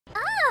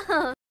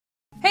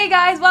Hey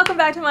guys, welcome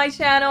back to my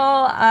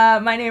channel.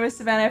 My name is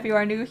Savannah if you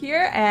are new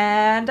here,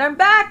 and I'm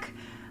back.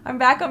 I'm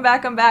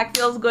back.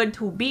 Feels good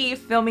to be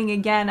filming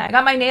again. I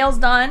got my nails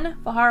done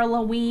for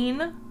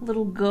Halloween.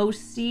 Little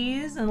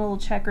ghosties and little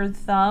checkered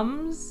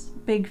thumbs.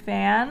 Big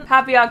fan.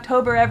 Happy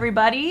October,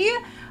 everybody.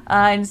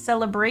 In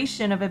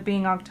celebration of it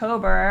being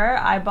October,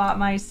 I bought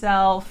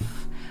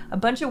myself a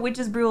bunch of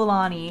Witch's Brew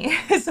Alani.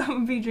 So I'm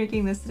gonna be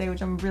drinking this today,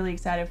 which I'm really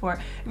excited for.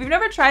 If you've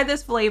never tried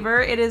this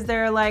flavor, it is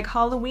their like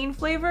Halloween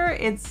flavor.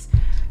 It's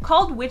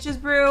called Witch's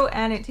Brew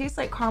and it tastes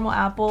like caramel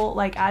apple.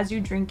 Like as you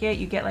drink it,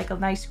 you get like a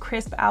nice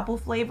crisp apple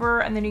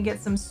flavor and then you get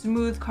some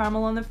smooth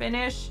caramel on the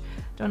finish.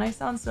 Don't I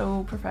sound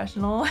so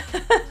professional?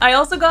 I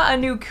also got a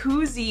new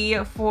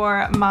koozie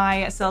for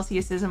my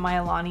Celsiuses and my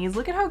Alanis.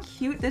 Look at how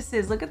cute this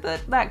is. Look at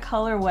that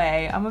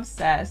colorway. I'm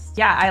obsessed.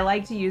 Yeah, I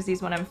like to use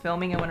these when I'm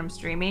filming and when I'm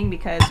streaming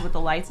because with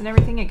the lights and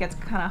everything, it gets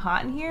kind of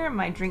hot in here.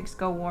 My drinks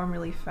go warm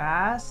really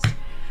fast.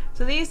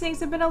 So these things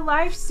have been a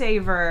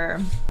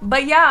lifesaver.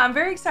 But yeah, I'm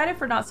very excited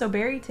for Not So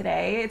Berry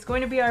today. It's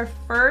going to be our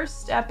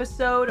first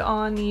episode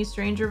on the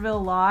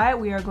Strangerville lot.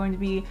 We are going to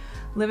be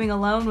living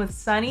alone with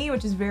Sunny,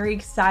 which is very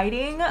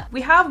exciting.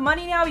 We have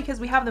money now because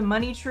we have the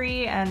money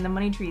tree and the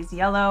money tree is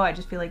yellow. I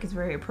just feel like it's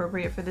very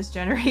appropriate for this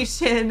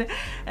generation.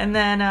 And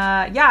then,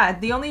 yeah,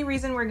 the only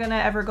reason we're gonna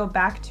ever go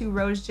back to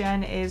Rose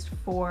Gen is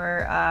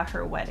for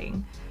her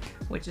wedding,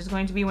 which is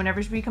going to be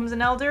whenever she becomes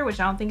an elder, which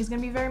I don't think is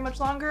gonna be very much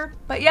longer.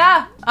 But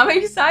yeah, I'm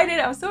excited.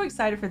 I'm so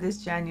excited for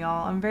this gen,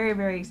 y'all. I'm very,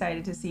 very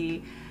excited to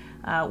see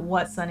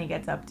what Sunny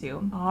gets up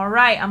to. All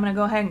right, I'm gonna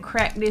go ahead and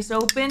crack this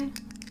open.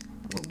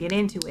 We'll get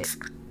into it.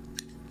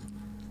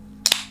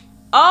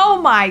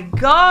 Oh my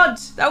god,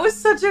 that was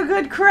such a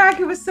good crack.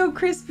 It was so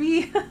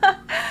crispy.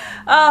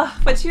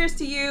 But cheers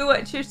to you.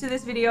 Cheers to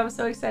this video. I'm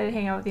so excited to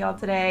hang out with y'all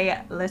today.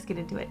 Let's get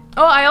into it.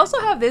 Oh, I also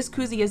have this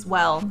koozie as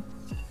well.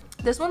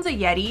 This one's a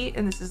Yeti,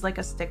 and this is like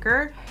a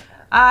sticker.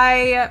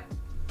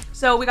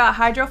 So we got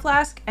Hydro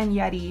Flask and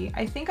Yeti.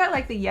 I think I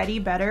like the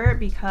Yeti better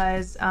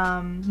because,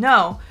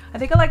 no, I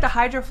think I like the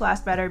Hydro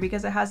Flask better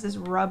because it has this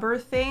rubber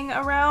thing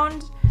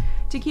around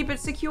to keep it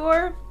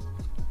secure.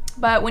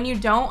 But when you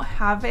don't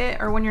have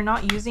it, or when you're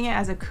not using it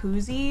as a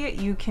koozie,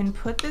 you can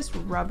put this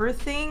rubber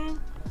thing,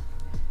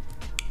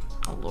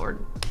 oh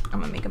Lord, I'm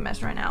gonna make a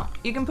mess right now.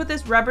 You can put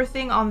this rubber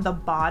thing on the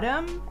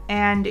bottom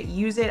and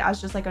use it as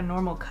just like a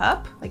normal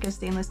cup, like a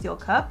stainless steel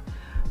cup.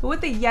 But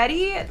with the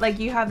Yeti, like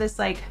you have this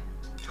like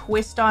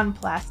twist on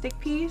plastic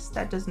piece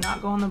that does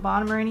not go on the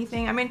bottom or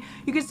anything. I mean,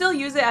 you can still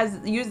use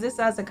this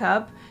as a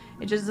cup.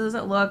 It just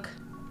doesn't look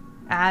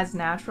as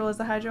natural as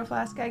the Hydro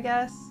Flask, I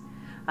guess.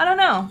 I don't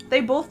know.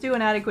 They both do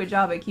an adequate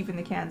job at keeping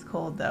the cans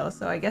cold though,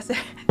 so I guess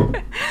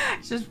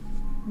it's just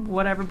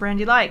whatever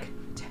brand you like.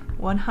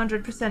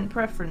 100%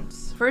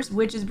 preference. First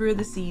Witch's Brew of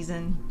the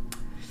season.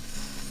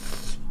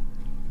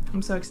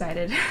 I'm so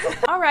excited.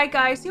 Alright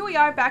guys, here we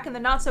are back in the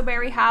Not So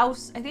Berry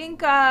house. I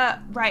think,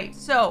 right,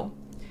 so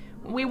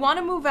we want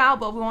to move out,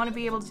 but we want to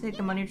be able to take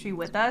the money tree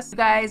with us. You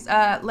guys,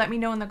 let me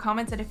know in the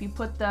comments that if you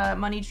put the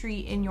money tree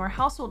in your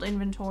household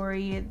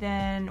inventory,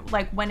 then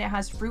like when it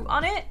has fruit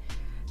on it,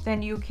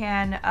 then you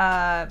can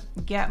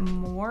get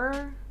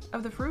more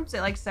of the fruits. It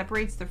like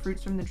separates the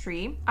fruits from the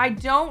tree. I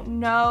don't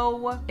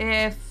know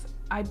if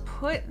I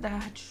put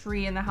the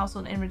tree in the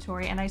household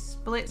inventory and I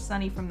split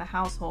Sunny from the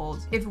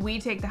household, if we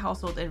take the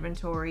household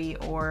inventory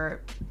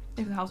or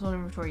if the household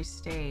inventory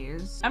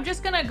stays. I'm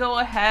just gonna go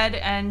ahead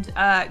and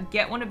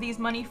get one of these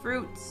money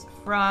fruits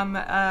from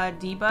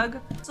Debug.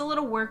 It's a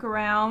little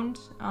workaround.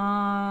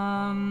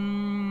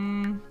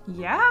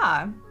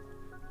 Yeah.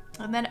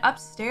 And then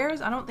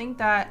upstairs, I don't think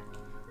that,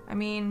 I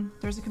mean,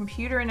 there's a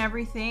computer and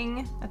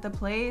everything at the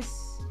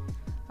place.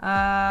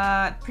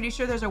 Pretty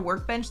sure there's a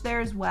workbench there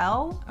as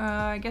well.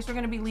 I guess we're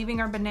gonna be leaving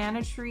our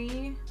banana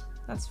tree.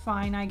 That's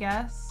fine, I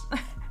guess.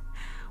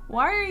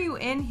 Why are you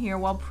in here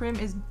while Prim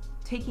is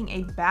taking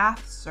a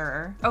bath,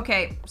 sir?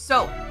 Okay,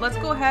 so let's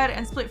go ahead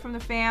and split from the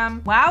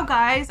fam. Wow,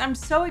 guys, I'm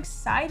so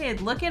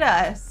excited. Look at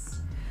us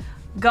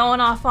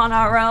going off on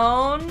our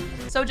own.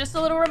 So just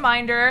a little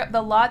reminder,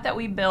 the lot that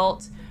we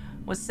built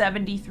was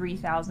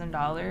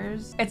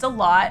 $73,000. It's a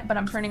lot, but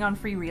I'm turning on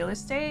free real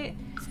estate.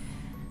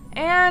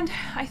 And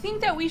I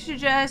think that we should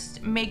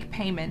just make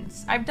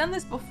payments. I've done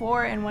this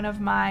before in one of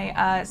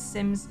my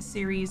Sims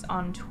series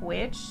on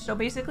Twitch. So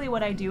basically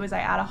what I do is I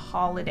add a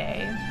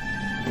holiday.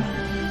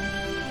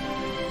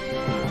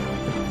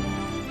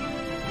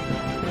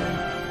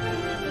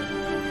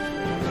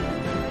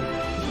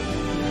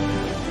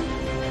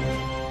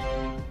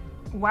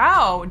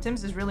 Wow,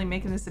 Dims is really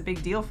making this a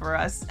big deal for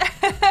us.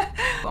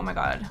 Oh my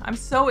god, I'm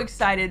so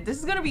excited. This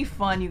is gonna be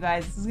fun, you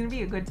guys. This is gonna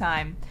be a good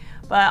time.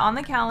 But on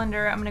the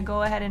calendar, I'm gonna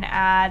go ahead and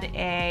add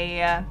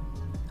a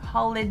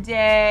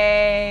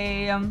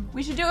holiday.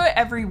 We should do it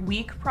every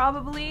week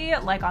probably,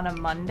 like on a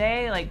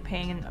Monday, like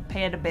pay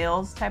the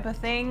bills type of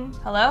thing.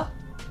 Hello?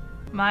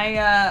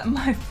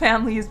 My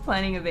family is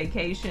planning a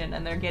vacation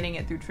and they're getting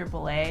it through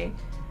AAA.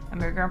 And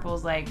my grandpa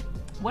was like,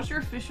 what's your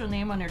official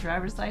name on your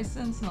driver's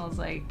license? And I was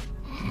like,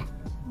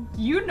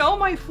 you know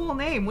my full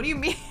name. What do you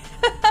mean?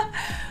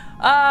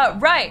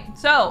 Right.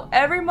 So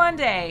every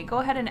Monday, go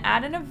ahead and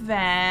add an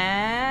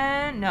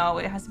event. No,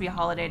 it has to be a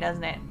holiday,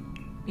 doesn't it?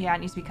 Yeah, it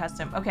needs to be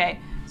custom. Okay.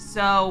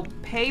 So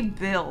pay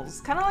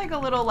bills. Kind of like a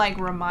little like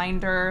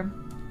reminder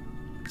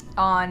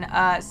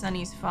on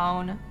Sunny's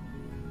phone.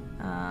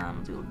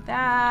 Do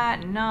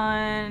that.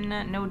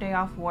 None. No day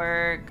off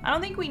work. I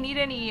don't think we need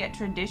any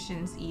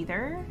traditions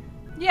either.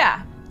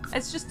 Yeah.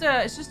 It's just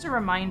a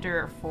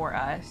reminder for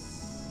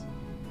us.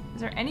 Is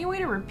there any way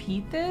to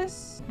repeat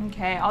this?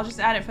 Okay, I'll just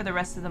add it for the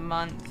rest of the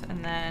month,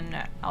 and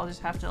then I'll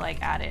just have to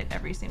like add it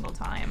every single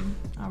time.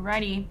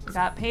 Alrighty, we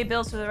got pay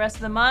bills for the rest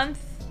of the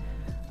month.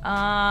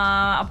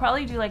 I'll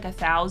probably do like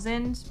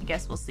 1,000. I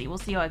guess we'll see. We'll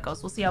see how it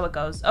goes. We'll see how it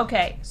goes.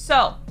 Okay,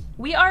 so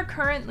we are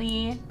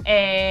currently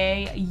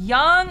a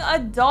young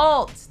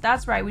adult.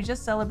 That's right, we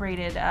just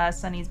celebrated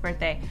Sunny's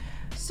birthday.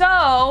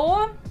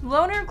 So,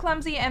 loner,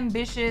 clumsy,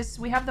 ambitious.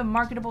 We have the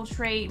marketable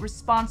trait,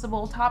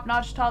 responsible,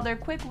 top-notch toddler,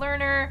 quick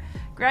learner,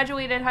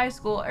 graduated high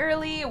school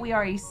early. We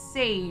are a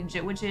sage,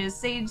 which is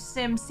sage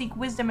sims seek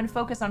wisdom and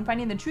focus on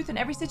finding the truth in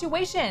every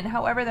situation.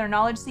 However, their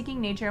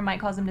knowledge-seeking nature might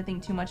cause them to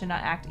think too much and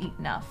not act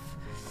enough.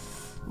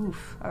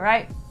 Oof, all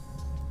right.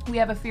 We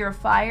have a fear of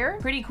fire.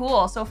 Pretty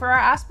cool. So for our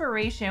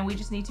aspiration, we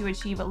just need to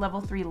achieve a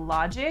level 3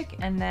 logic,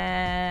 and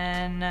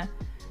then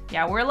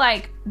yeah, we're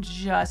like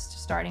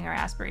just starting our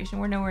aspiration.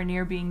 We're nowhere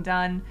near being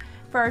done.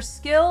 For our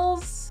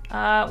skills,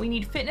 we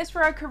need fitness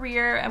for our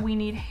career, and we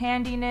need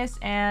handiness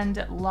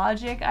and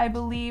logic, I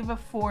believe,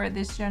 for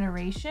this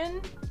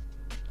generation.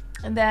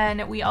 And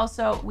then we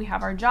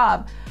have our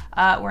job.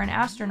 We're an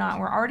astronaut.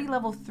 We're already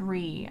level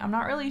 3. I'm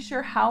not really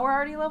sure how we're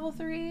already level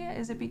 3.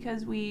 Is it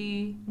because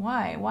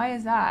why? Why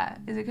is that?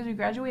 Is it because we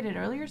graduated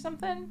early or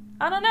something?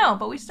 I don't know,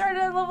 but we started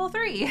at level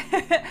 3.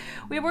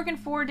 We work in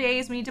 4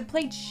 days. We need to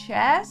play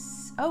chess.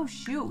 Oh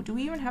shoot, do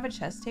we even have a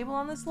chess table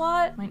on this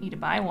lot? Might need to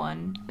buy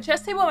one. The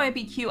chess table might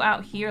be cute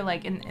out here,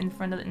 like in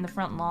the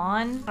front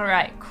lawn. All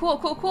right,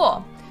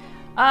 cool.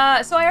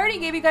 So I already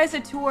gave you guys a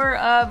tour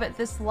of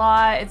this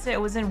lot.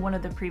 It was in one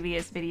of the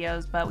previous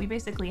videos, but we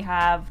basically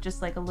have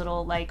just like a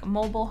little like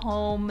mobile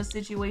home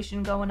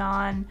situation going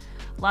on.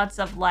 Lots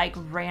of like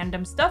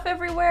random stuff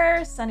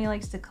everywhere. Sunny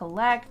likes to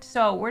collect.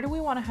 So where do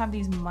we want to have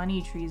these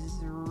money trees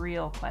is a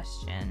real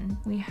question.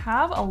 We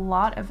have a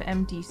lot of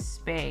empty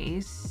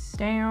space.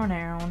 Down,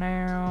 down,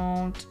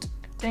 down,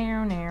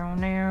 down, down,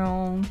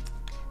 down.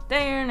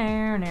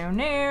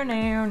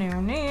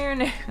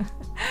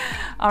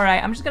 All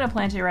right, I'm just gonna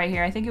plant it right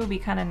here. I think it would be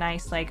kind of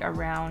nice like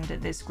around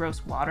this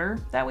gross water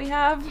that we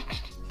have.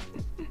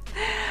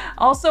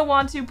 Also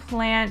want to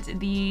plant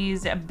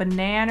these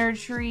banana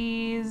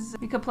trees.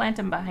 We could plant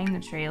them behind the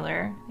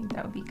trailer. I think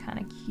that would be kind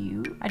of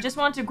cute. I just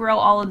want to grow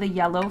all of the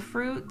yellow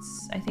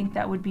fruits. I think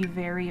that would be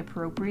very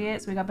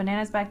appropriate. So we got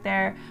bananas back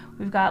there.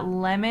 We've got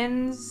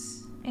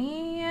lemons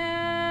and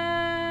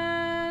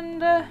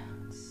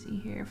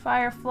here,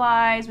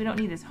 fireflies. We don't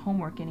need this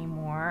homework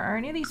anymore. Are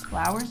any of these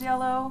flowers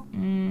yellow? They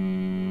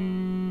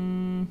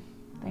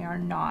are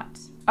not.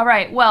 All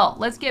right, well,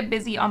 let's get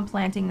busy on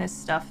planting this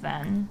stuff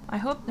then.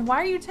 Why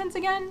are you tense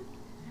again?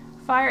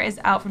 Fire is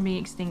out from being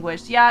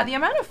extinguished. Yeah, the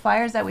amount of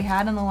fires that we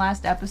had in the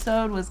last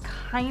episode was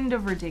kind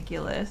of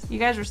ridiculous. You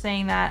guys were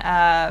saying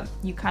that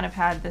you kind of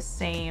had the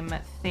same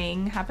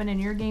thing happen in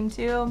your game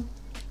too.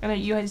 And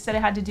you had said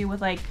it had to do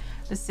with like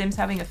the Sims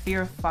having a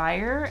fear of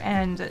fire,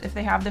 and if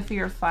they have the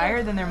fear of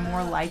fire, then they're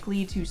more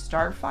likely to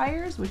start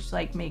fires, which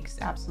like makes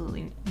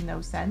absolutely no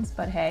sense,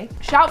 but hey.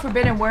 Shout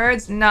forbidden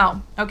words?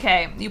 No.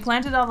 Okay, you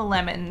planted all the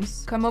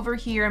lemons. Come over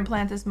here and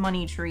plant this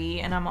money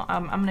tree, and I'm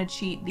gonna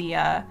cheat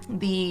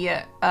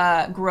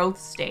the growth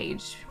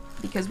stage,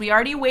 because we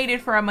already waited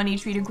for our money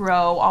tree to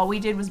grow. All we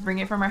did was bring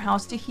it from our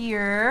house to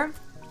here.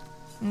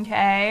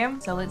 Okay,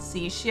 so let's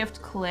see,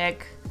 shift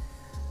click.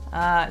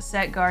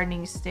 Set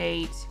gardening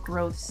state,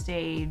 growth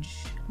stage,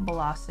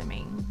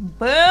 blossoming.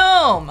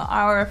 Boom!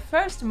 Our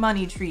first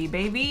money tree,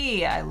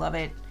 baby. I love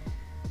it.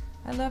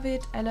 I love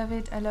it. I love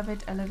it. I love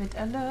it. I love it.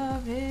 I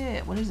love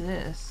it. What is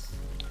this?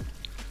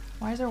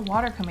 Why is there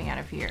water coming out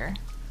of here?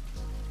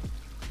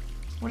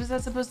 What is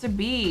that supposed to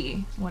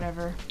be?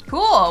 Whatever.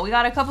 Cool, we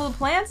got a couple of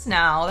plants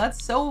now.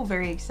 That's so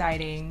very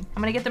exciting.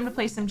 I'm gonna get them to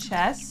play some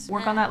chess,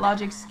 work on that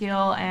logic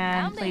skill,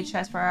 and play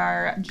chess for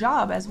our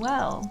job as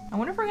well. I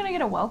wonder if we're gonna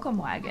get a welcome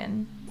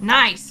wagon.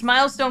 Nice,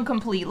 milestone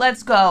complete,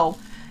 let's go.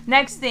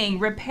 Next thing,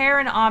 repair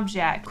an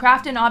object.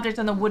 Craft an object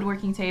on the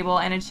woodworking table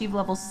and achieve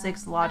level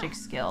 6 logic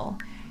skill.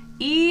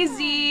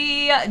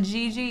 Easy,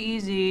 GG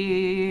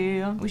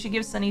easy. We should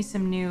give Sunny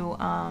some new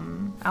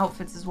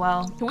outfits as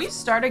well. Can we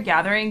start a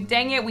gathering?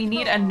 Dang it, we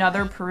need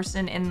another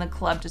person in the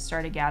club to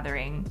start a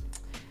gathering.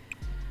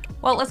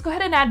 Well, let's go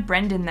ahead and add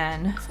Brendan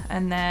then.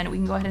 And then we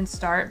can go ahead and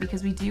start,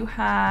 because we do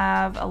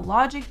have a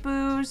logic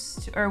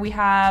boost, or we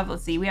have,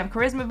 let's see, we have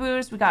charisma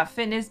boost, we got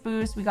fitness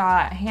boost, we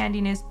got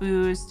handiness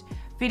boost,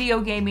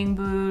 video gaming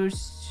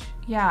boost.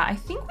 Yeah, I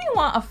think we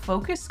want a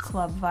focus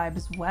club vibe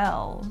as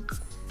well.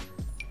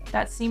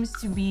 That seems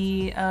to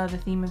be the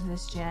theme of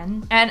this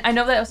gen. And I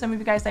know that some of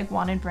you guys like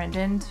wanted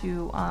Brendan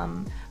to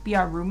be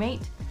our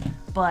roommate.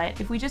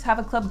 But if we just have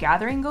a club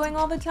gathering going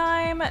all the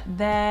time,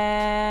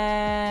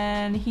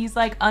 then he's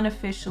like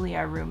unofficially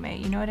our roommate.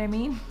 You know what I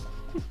mean?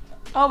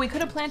 Oh, we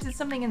could have planted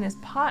something in this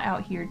pot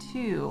out here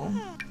too.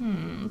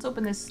 Let's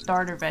open this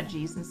starter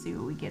veggies and see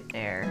what we get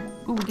there.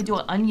 Ooh, we could do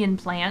an onion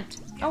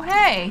plant. Oh,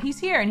 hey, he's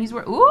here and he's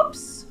where,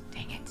 oops.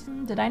 Dang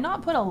it. Did I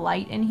not put a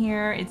light in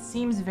here? It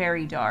seems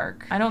very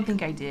dark. I don't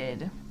think I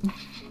did.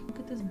 Look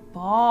at this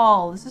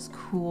ball. This is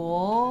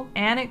cool.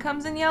 And it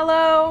comes in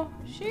yellow.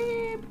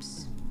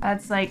 Sheeps.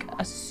 That's like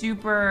a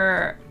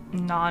super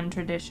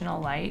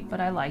non-traditional light, but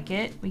I like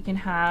it. We can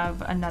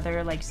have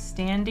another like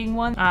standing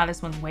one. Ah,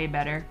 this one's way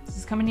better. Does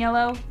this come in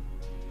yellow?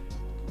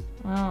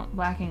 Well,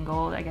 black and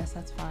gold, I guess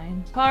that's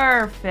fine.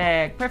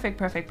 Perfect, perfect,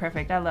 perfect,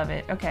 perfect. I love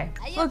it. Okay,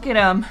 look at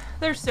them.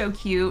 They're so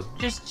cute.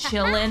 Just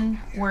chilling,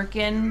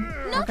 working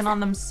on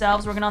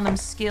themselves, working on them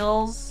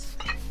skills.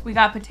 We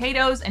got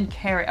potatoes and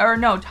carrot, or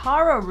no,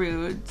 taro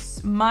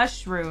roots,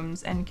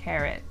 mushrooms, and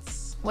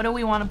carrots. What do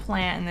we want to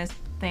plant in this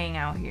thing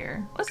out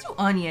here? Let's do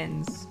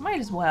onions. Might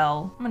as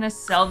well. I'm gonna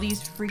sell these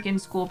freaking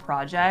school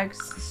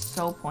projects.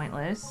 So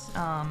pointless.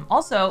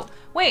 Also,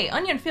 wait,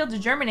 onion failed to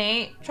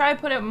germinate. Try to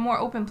put it in a more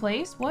open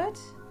place. What?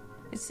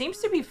 It seems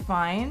to be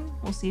fine.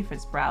 We'll see if it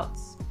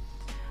sprouts.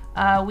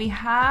 We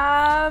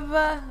have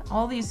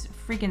all these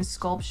freaking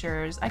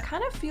sculptures. I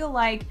kind of feel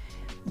like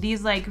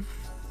these like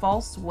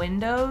false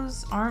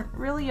windows aren't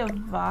really a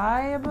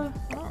vibe.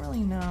 I don't really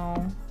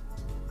know.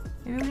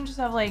 Maybe we can just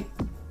have like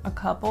a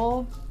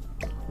couple.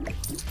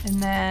 And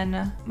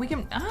then we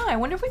can, I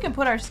wonder if we can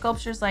put our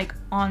sculptures like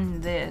on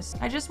this.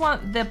 I just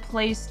want the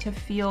place to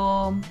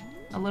feel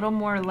a little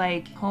more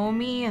like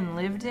homey and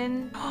lived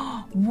in.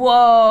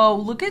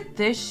 Whoa, look at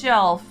this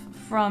shelf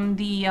from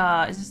the,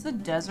 is this the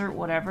desert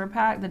whatever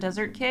pack? The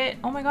desert kit?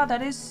 Oh my god,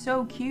 that is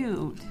so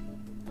cute.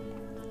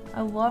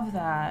 I love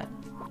that.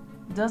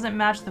 It doesn't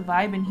match the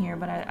vibe in here,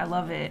 but I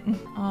love it.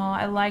 Oh,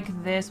 I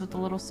like this with the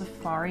little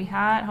safari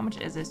hat. How much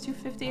is this?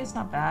 $2.50? It's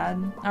not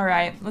bad. All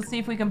right, let's see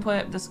if we can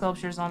put the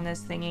sculptures on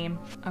this thingy.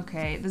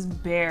 Okay, this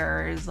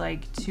bear is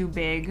like too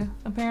big,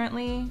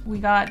 apparently. We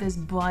got this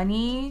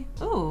bunny.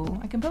 Ooh,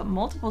 I can put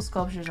multiple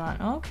sculptures on.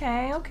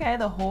 Okay, okay,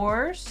 the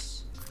horse.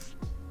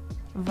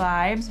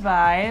 Vibes,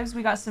 vibes.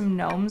 We got some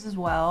gnomes as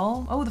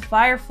well. Oh, the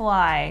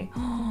firefly.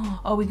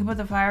 Oh, we can put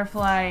the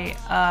firefly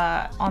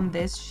on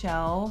this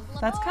shelf.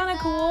 That's kind of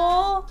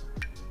cool.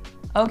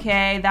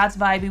 Okay, that's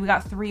vibey. We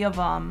got 3 of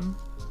them.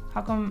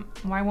 How come,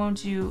 why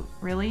won't you,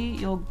 really?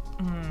 You'll,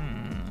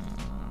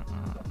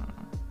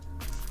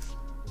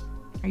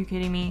 Are you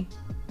kidding me?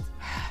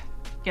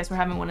 Guess we're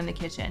having one in the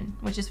kitchen,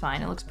 which is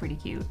fine. It looks pretty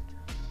cute.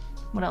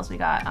 What else we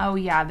got? Oh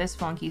yeah, this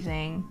funky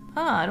thing.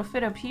 Huh, it'll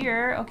fit up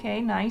here.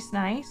 Okay, nice,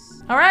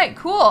 nice. All right,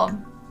 cool.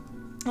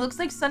 It looks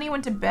like Sunny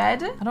went to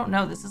bed. I don't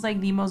know, this is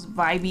like the most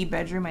vibey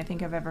bedroom I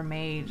think I've ever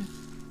made.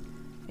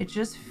 It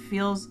just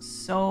feels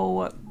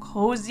so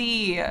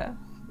cozy.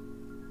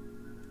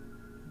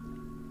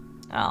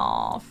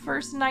 Oh,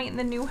 first night in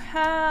the new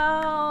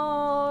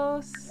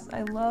house.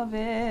 I love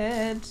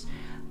it.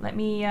 Let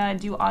me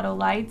do auto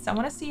lights. I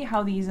wanna see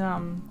how these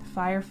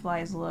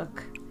fireflies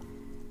look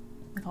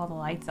with all the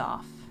lights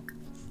off.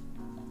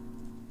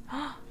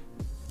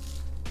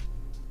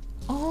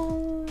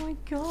 Oh my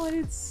god,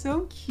 it's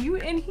so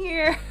cute in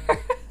here.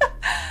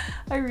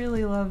 I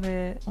really love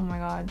it. Oh my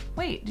god.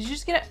 Wait, did you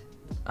just get it?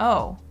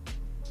 Oh.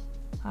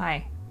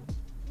 Hi.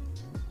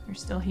 You're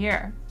still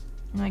here.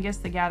 I guess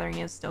the gathering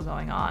is still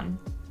going on.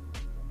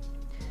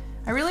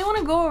 I really want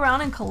to go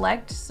around and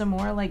collect some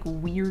more like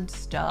weird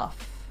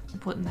stuff to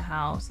put in the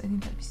house. I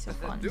think that'd be so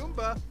fun.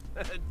 Doomba.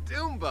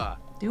 Doomba.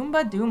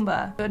 Doomba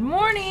Doomba. Good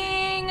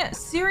morning!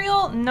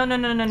 Cereal? No, no,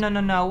 no, no, no, no,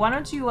 no. Why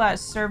don't you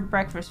serve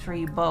breakfast for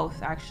you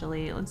both,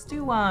 actually. Let's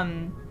do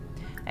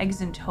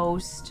eggs and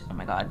toast. Oh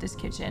my god, this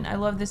kitchen. I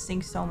love this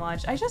sink so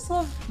much. I just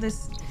love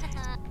this.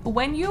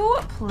 When you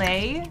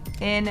play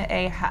in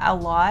a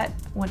lot,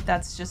 when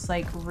that's just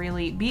like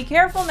really... Be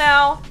careful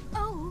now!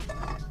 Oh.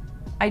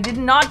 I did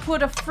not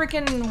put a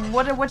freaking...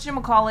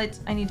 whatchamacallit?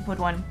 I need to put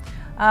one.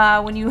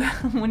 When you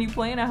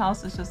play in a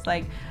house, it's just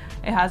like...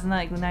 It has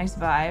like nice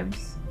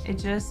vibes. It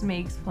just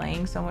makes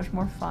playing so much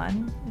more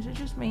fun. Is it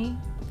just me?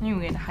 I think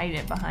we can hide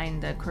it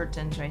behind the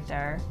curtains right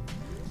there.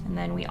 And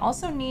then we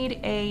also need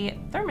a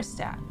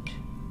thermostat.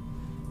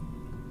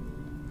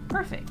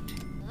 Perfect.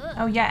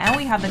 Oh yeah, and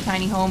we have the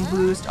tiny home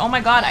boost. Oh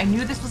my god, I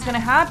knew this was gonna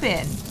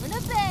happen.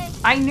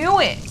 I knew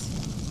it.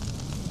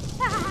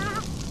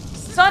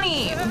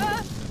 Sunny.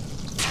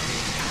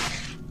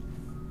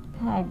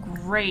 Oh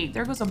great,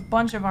 there goes a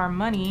bunch of our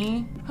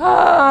money.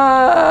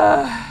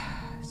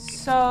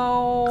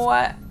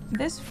 So,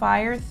 this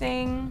fire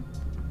thing,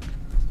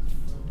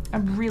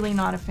 I'm really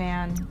not a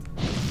fan.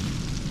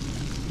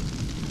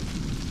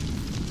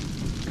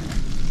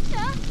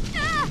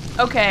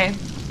 Okay.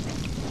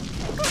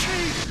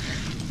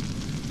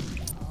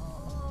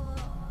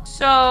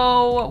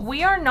 So,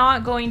 we are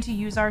not going to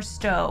use our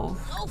stove.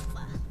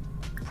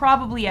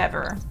 Probably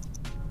ever.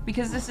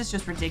 Because this is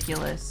just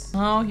ridiculous.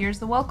 Oh, here's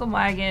the welcome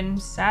wagon.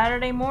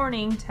 Saturday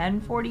morning,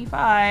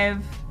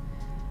 10:45.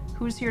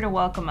 Who's here to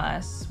welcome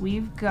us?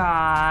 We've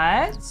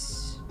got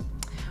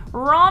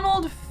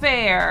Ronald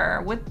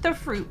Fair with the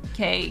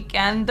fruitcake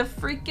and the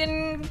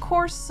freaking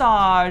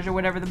corsage or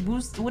whatever. The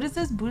boost. What is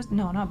this? Boost?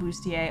 No, not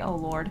bustier. Oh,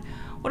 Lord.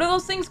 What are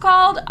those things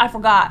called? I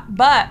forgot.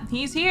 But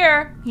he's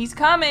here. He's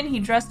coming. He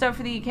dressed up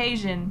for the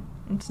occasion.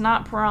 It's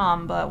not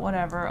prom, but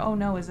whatever. Oh,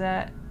 no, is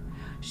that?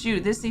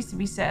 Shoot, this needs to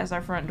be set as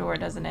our front door,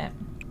 doesn't it?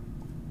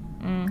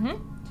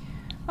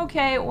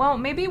 Okay, well,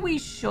 maybe we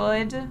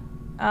should.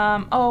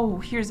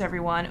 Oh, here's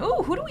everyone.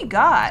 Ooh, who do we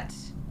got?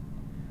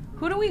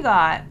 Who do we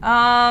got?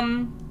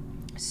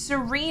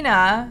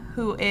 Serena,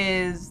 who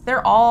is,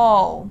 they're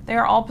all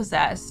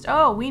possessed.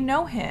 Oh, we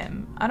know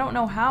him. I don't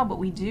know how, but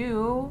we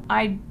do.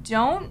 I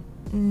don't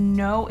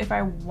know if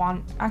I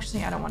want,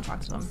 actually, I don't want to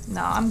talk to him.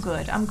 No, I'm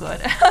good. I'm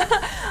good.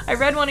 I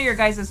read one of your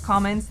guys'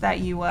 comments that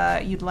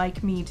you'd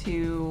like me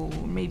to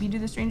maybe do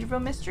the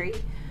Strangerville mystery,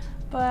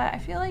 but I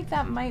feel like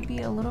that might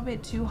be a little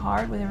bit too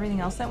hard with everything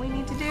else that we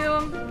need to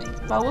do.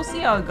 But we'll see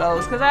how it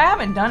goes, because I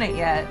haven't done it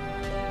yet.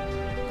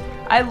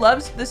 I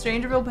loved the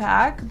Strangerville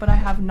pack, but I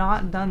have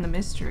not done the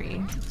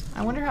mystery.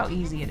 I wonder how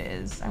easy it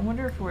is. I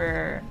wonder if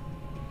we're...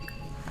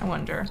 I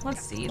wonder.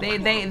 Let's see.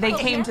 They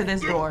came to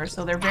this door,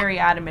 so they're very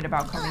adamant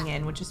about coming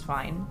in, which is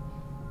fine.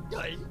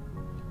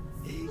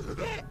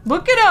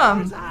 Look at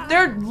them!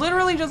 They're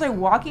literally just like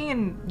walking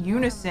in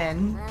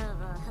unison.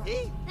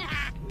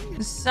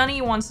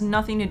 Sunny wants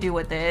nothing to do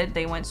with it.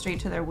 They went straight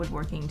to their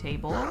woodworking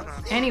table.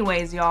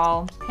 Anyways,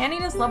 y'all.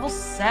 Handiness level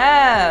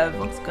 7.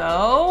 Let's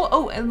go.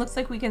 Oh, it looks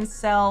like we can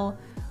sell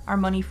our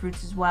money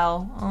fruits as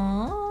well.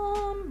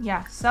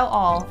 Yeah, sell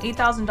all.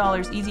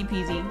 $8,000, easy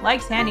peasy.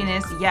 Likes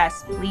handiness?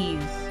 Yes,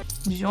 please.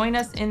 Join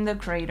us in the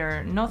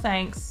crater. No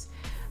thanks.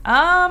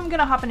 I'm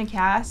gonna hop into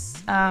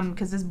Cass,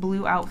 because this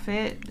blue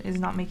outfit is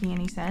not making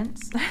any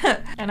sense.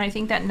 And I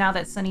think that now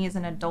that Sunny is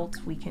an adult,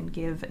 we can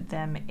give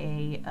them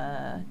a,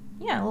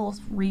 yeah, a little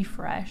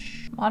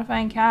refresh.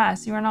 Modifying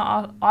Cass. You are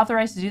not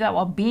authorized to do that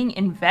while being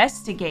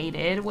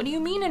investigated. What do you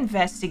mean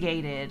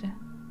investigated?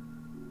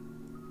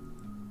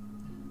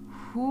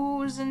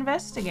 Who's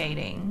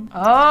investigating?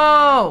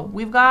 Oh,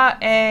 we've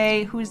got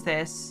a... Who's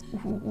this?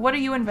 What are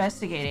you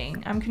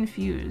investigating? I'm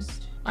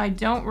confused. I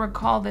don't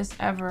recall this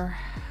ever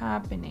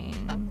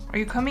happening. Are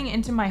you coming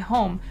into my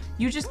home?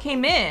 You just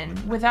came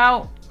in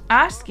without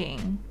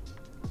asking.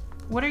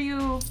 What are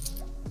you...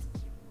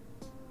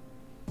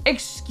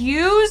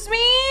 Excuse me?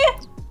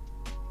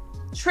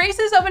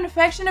 Traces of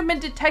infection have been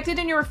detected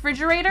in your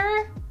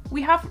refrigerator?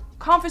 We have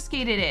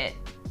confiscated it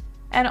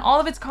and all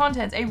of its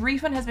contents. A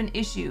refund has been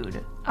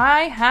issued.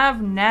 I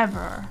have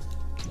never.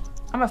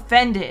 I'm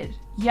offended.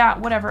 Yeah,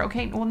 whatever.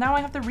 Okay, well now I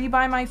have to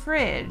rebuy my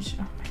fridge.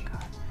 Oh my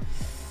god.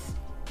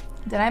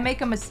 Did I make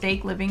a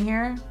mistake living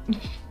here?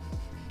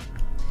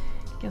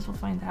 Guess we'll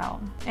find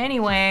out.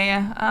 Anyway,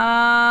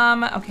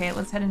 okay,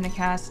 let's head into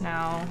Cass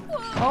now.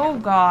 Oh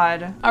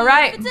god. All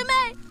right,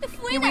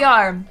 here we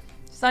are.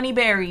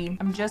 Sunnyberry.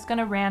 I'm just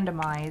gonna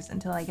randomize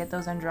until I get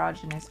those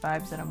androgynous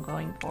vibes that I'm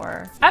going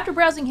for. After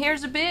browsing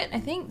hairs a bit, I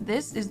think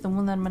this is the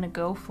one that I'm gonna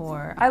go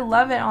for. I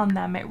love it on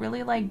them. It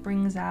really like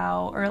brings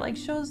out, or like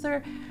shows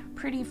their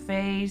pretty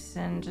face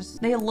and just,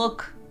 they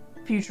look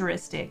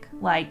futuristic,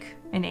 like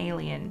an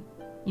alien.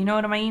 You know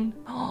what I mean?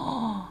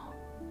 Oh,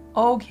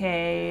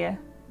 okay.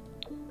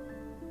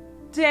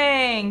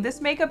 Dang, this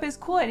makeup is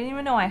cool. I didn't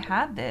even know I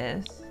had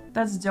this.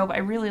 That's dope. I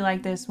really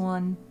like this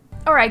one.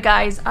 All right,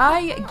 guys,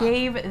 I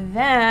gave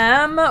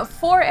them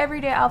 4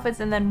 everyday outfits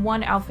and then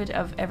 1 outfit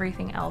of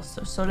everything else.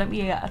 So let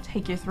me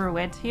take you through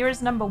it. Here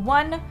is number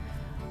 1.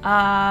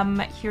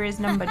 Here is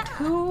number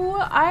 2.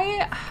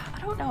 I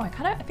don't know. I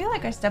feel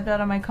like I stepped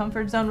out of my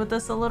comfort zone with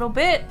this a little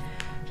bit.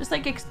 Just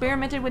like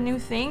experimented with new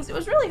things. It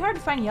was really hard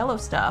to find yellow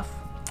stuff.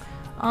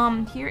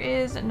 Here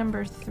is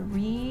number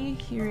 3.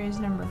 Here is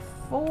number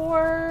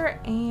 4.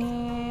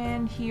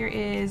 And here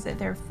is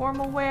their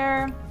formal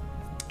wear.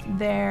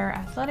 Their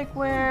athletic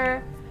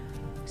wear,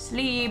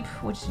 sleep,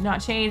 which did not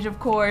change, of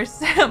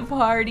course,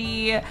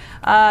 party.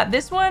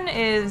 This one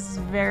is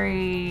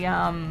very,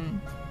 I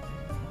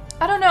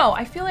don't know.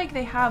 I feel like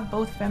they have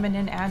both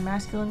feminine and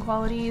masculine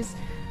qualities.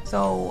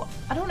 So,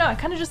 I don't know. I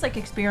kind of just like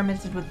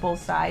experimented with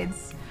both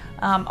sides.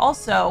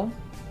 Also,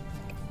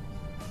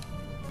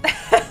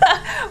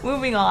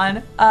 moving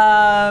on.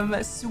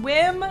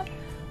 Swim,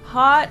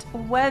 hot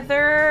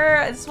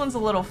weather. This one's a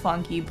little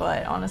funky,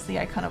 but honestly,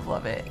 I kind of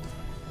love it.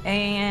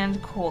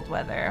 And cold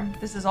weather.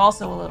 This is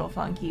also a little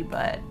funky,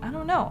 but I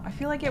don't know. I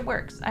feel like it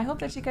works. I hope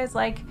that you guys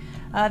like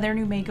their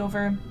new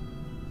makeover.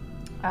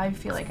 I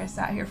feel like I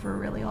sat here for a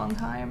really long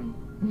time.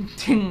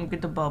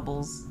 Get the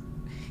bubbles.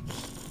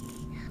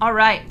 All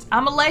right,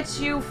 I'm gonna let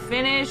you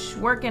finish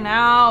working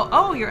out.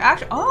 Oh, you're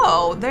actually,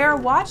 oh, they're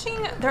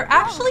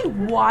actually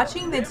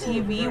watching the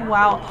TV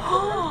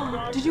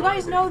while, did you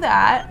guys know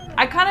that?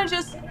 I kind of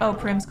just, oh,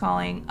 Prim's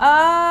calling.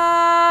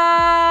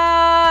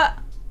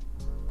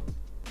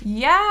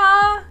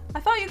 Yeah, I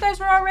thought you guys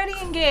were already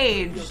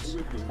engaged.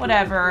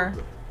 Whatever.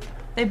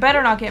 They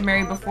better not get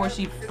married before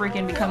she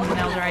freaking becomes an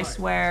elder, I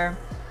swear.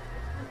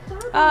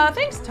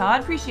 Thanks,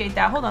 Todd. Appreciate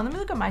that. Hold on, let me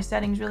look at my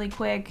settings really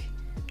quick.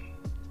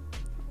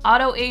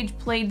 Auto age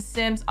played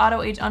Sims,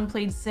 auto age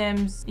unplayed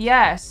Sims.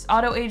 Yes,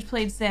 auto age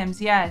played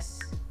Sims, yes.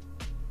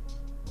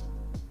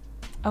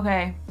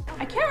 Okay.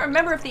 I can't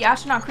remember if the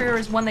astronaut career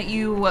is one that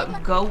you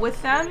go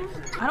with them.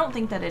 I don't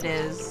think that it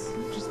is,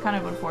 which is kind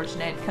of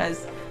unfortunate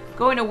because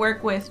going to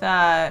work with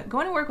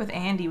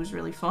Andy was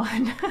really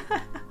fun.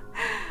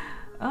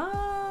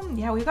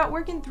 Yeah, we got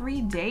work in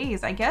 3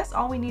 days. I guess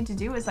all we need to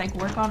do is like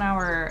work on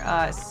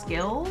our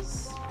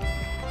skills.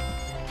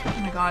 Oh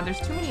my god,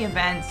 there's too many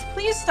events.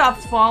 Please stop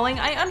falling.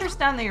 I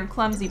understand that you're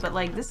clumsy, but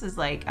like this is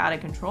like out of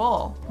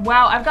control.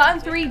 Wow, I've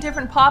gotten 3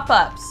 different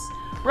pop-ups.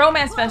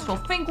 Romance Festival,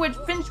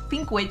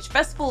 Finkwich,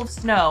 Festival of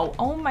Snow.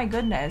 Oh my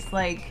goodness,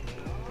 like,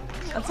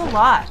 that's a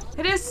lot.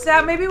 It is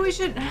sad. Maybe we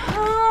should,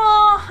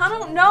 I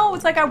don't know.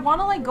 It's like I want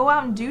to like go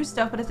out and do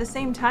stuff, but at the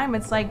same time,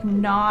 it's like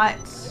not,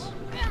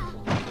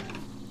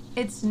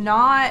 it's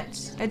not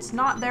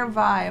their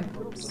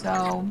vibe.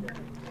 So,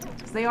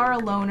 'cause they are a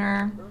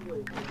loner.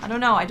 I don't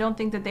know. I don't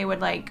think that they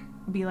would like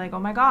be like, oh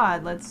my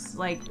god, let's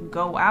like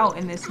go out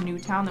in this new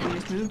town that we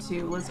just moved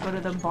to. Let's go to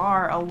the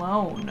bar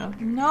alone.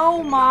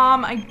 No,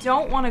 Mom, I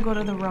don't want to go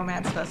to the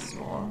romance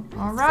festival.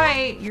 All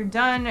right, you're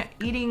done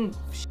eating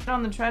shit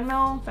on the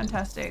treadmill?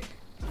 Fantastic.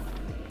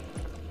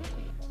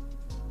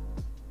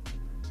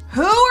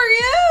 Who are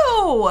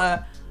you?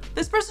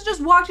 This person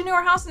just walked into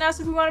our house and asked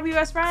if we want to be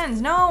best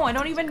friends. No, I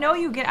don't even know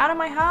you. Get out of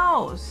my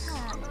house.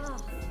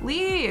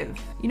 Leave.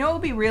 You know what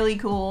would be really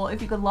cool?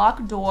 If you could lock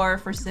a door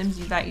for Sims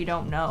that you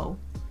don't know.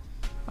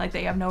 Like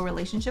that you have no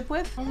relationship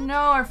with. Oh no,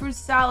 our fruit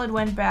salad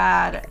went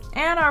bad.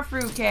 And our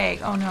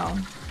fruitcake. Oh no.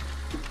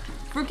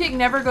 Fruitcake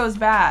never goes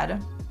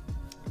bad.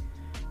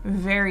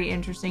 Very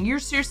interesting. You're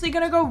seriously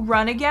gonna go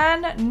run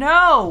again?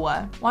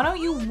 No. Why don't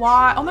you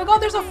watch? Oh my god,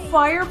 there's a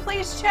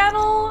fireplace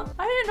channel?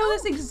 I didn't know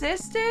this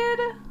existed.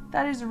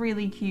 That is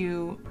really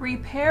cute.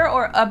 Repair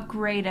or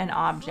upgrade an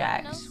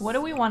object. What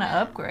do we want to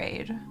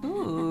upgrade?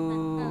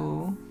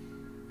 Ooh.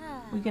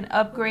 We can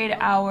upgrade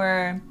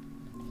our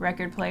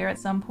record player at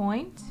some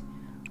point.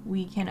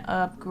 We can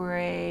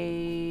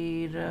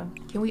upgrade...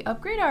 Can we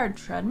upgrade our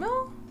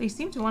treadmill? They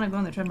seem to want to go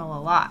on the treadmill a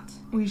lot.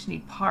 We just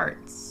need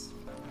parts.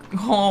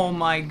 Oh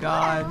my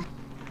god.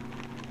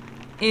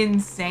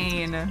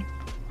 Insane.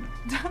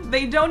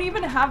 They don't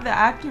even have the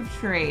active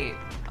trait.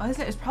 Oh,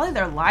 it's probably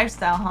their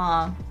lifestyle,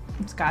 huh?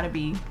 It's gotta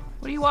be.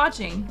 What are you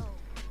watching?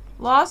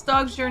 Lost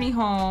Dog's Journey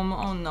Home.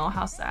 Oh no,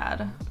 how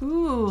sad.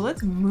 Ooh,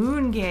 let's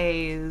moon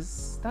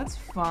gaze. That's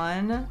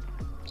fun.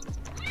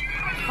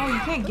 Oh, you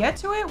can't get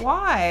to it?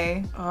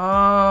 Why?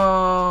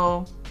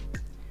 Oh.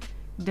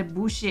 The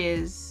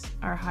bushes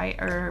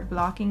are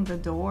blocking the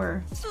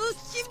door.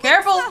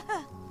 Careful!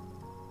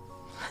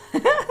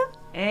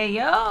 Hey,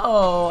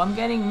 yo! I'm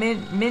getting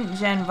mint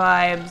gen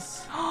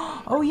vibes.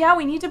 Oh yeah,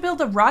 we need to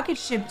build a rocket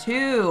ship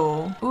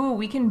too. Ooh,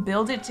 we can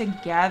build it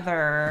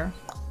together.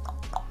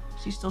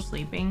 She's still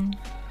sleeping.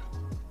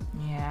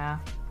 Yeah.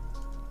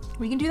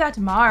 We can do that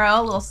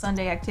tomorrow, a little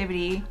Sunday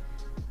activity.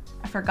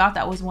 I forgot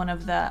that was one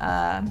of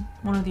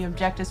the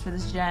objectives for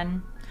this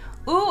gen.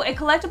 Ooh, a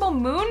collectible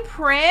moon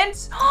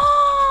print.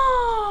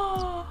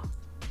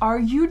 Are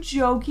you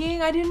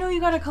joking? I didn't know you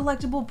got a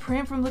collectible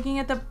print from looking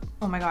at the...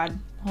 Oh my god,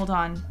 hold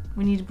on.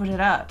 We need to put it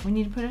up. We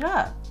need to put it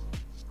up.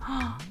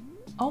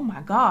 Oh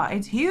my god,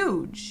 it's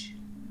huge.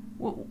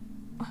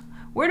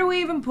 Where do we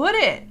even put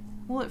it?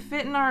 Will it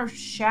fit in our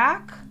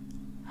shack?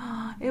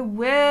 It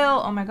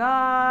will. Oh my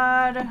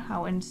god.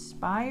 How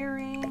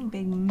inspiring.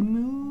 Big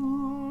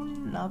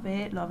moon. Love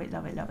it, love it,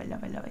 love it, love it,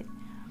 love it, love it.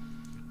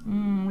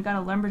 We got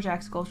a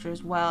lumberjack sculpture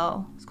as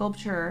well.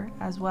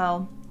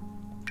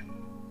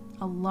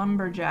 A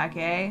lumberjack,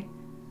 eh?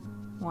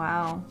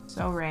 Wow,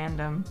 so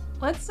random.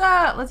 Let's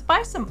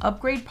buy some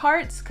upgrade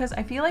parts because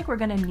I feel like we're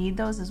gonna need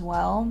those as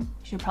well.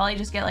 Should probably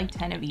just get like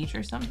 10 of each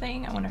or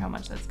something. I wonder how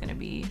much that's gonna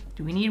be.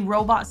 Do we need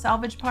robot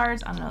salvage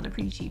parts? I don't know, they're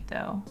pretty cheap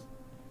though.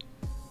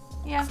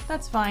 Yeah,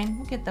 that's fine.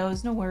 We'll get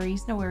those, no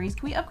worries, no worries.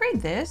 Can we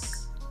upgrade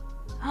this?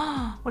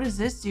 What does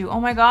this do? Oh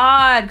my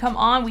god, come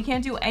on. We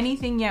can't do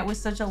anything yet with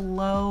such a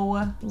low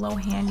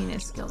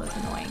handiness skill. That's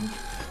annoying.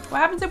 What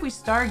happens if we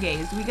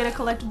stargaze? Do we get a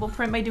collectible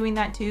print by doing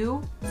that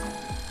too?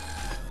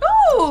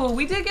 Ooh,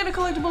 we did get a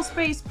collectible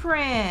space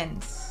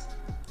print.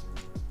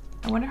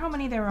 I wonder how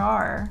many there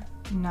are.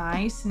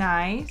 Nice,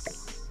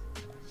 nice.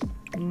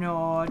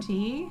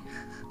 Naughty.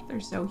 They're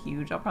so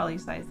huge. I'll probably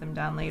size them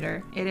down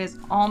later. It is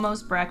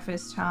almost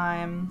breakfast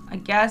time. I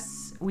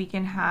guess we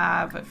can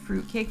have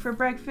fruitcake for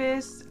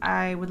breakfast.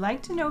 I would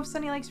like to know if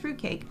Sunny likes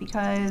fruitcake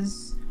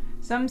because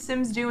some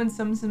Sims do and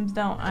some Sims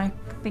don't. I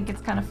think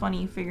it's kind of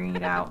funny figuring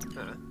it out.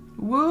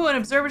 Woo, an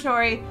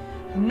observatory.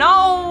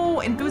 No,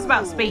 enthused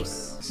about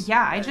space.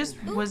 Yeah, I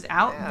just was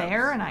out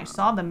there and I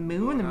saw the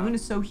moon. The moon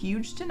is so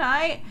huge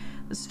tonight.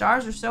 The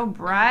stars are so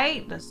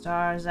bright. The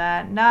stars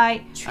at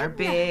night are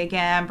big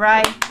and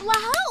bright.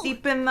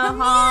 Deep in the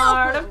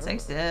heart of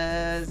Texas.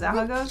 Is that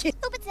how it goes?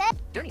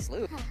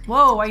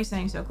 Whoa, why are you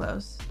standing so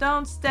close?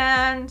 Don't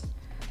stand.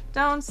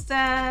 Don't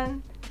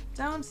stand.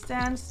 Don't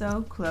stand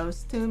so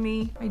close to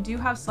me. I do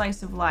have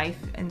Slice of Life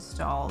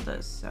installed,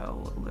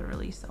 so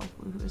literally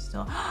self-woohoo is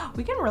still...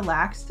 We can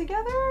relax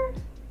together?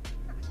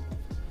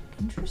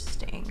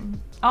 Interesting.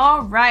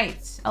 All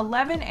right,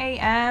 11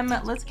 a.m.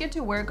 Let's get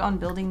to work on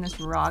building this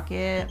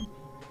rocket.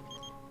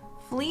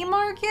 Flea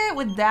market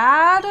with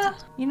Dad?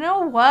 You know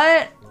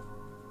what?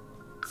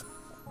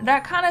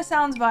 That kind of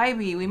sounds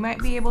vibey. We might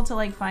be able to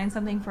like find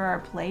something for our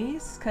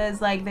place because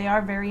like they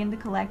are very into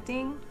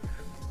collecting.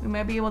 We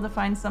might be able to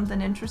find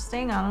something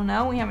interesting. I don't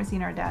know. We haven't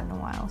seen our dad in a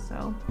while,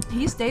 so.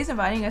 He stays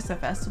inviting us to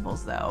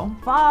festivals though.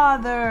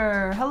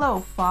 Father! Hello,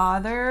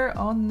 Father.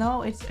 Oh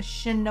no, it's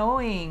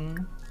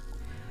Shinoing.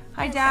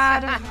 Hi,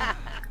 Dad.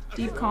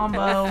 Deep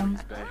combo.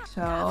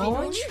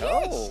 So,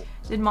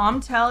 did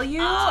Mom tell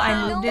you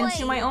I moved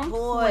into my own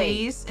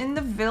place in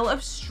the Ville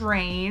of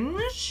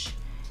Strange?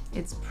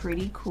 It's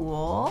pretty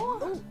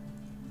cool.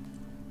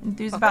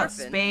 Enthused about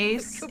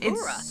space.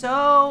 It's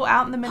so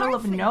out in the middle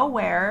of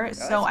nowhere,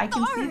 so I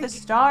can see the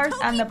stars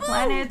and the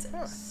planets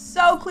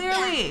so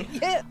clearly.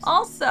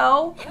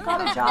 Also, I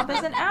got a job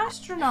as an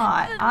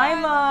astronaut.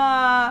 I'm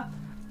a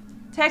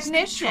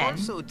technician.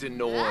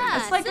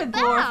 It's like a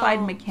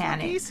glorified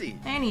mechanic.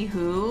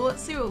 Anywho,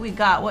 let's see what we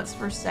got. What's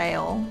for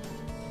sale?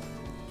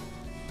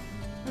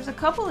 There's a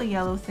couple of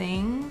yellow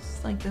things,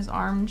 like this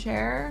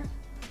armchair.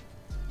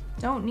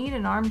 Don't need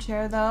an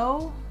armchair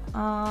though.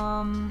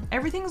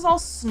 Everything's all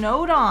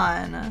snowed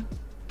on.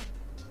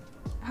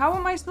 How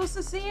am I supposed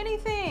to see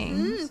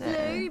anything?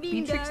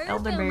 Beatrix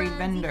Elderberry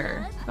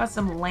Vendor. Got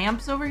some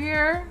lamps over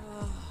here.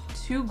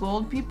 2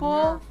 gold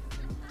people.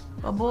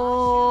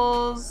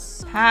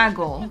 Bubbles.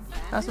 Haggle.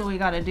 That's what we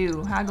gotta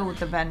do. Haggle with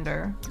the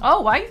vendor.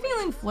 Oh, why are you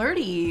feeling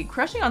flirty?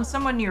 Crushing on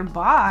someone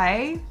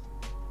nearby?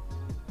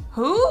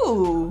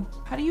 Who?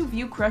 How do you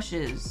view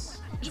crushes?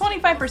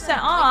 25%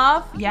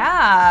 off?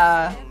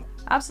 Yeah.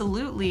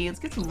 Absolutely. Let's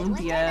get some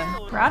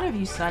lumpia. Proud of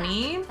you,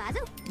 Sunny.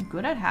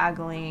 Good at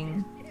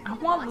haggling. I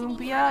want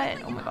lumpia.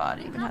 And, oh my god,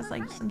 it even has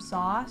like some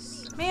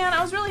sauce. Man,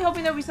 I was really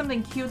hoping there would be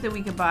something cute that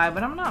we could buy,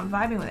 but I'm not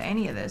vibing with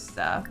any of this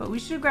stuff. But we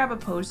should grab a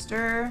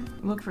poster.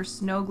 Look for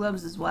snow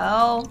globes as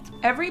well.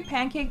 Every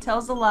pancake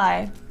tells a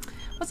lie.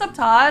 What's up,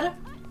 Todd?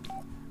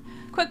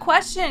 Quick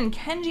question.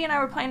 Kenji and I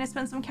were planning to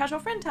spend some casual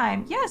friend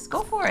time. Yes,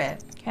 go for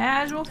it.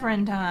 Casual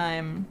friend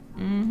time.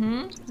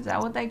 Is that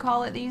what they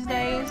call it these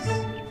days?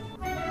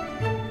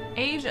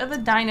 Age of the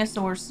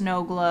Dinosaur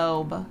snow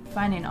globe.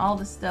 Finding all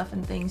the stuff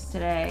and things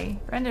today.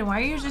 Brendan,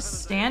 why are you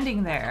just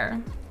standing there?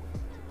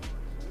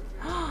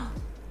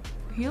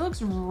 He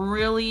looks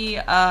really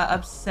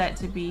upset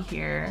to be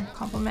here.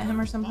 Compliment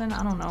him or something?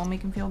 I don't know,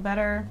 make him feel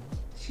better.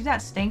 See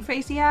that stank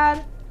face he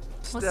had?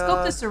 Let's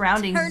scope the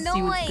surroundings and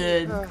see what's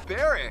good.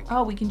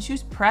 Oh, we can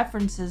choose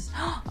preferences.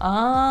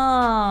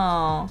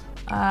 Oh.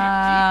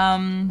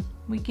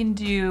 We can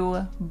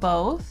do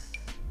both.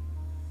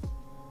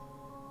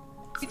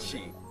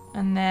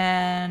 And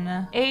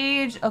then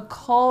age,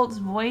 occult,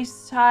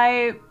 voice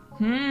type.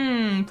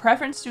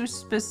 Preference to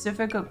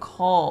specific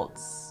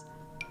occults.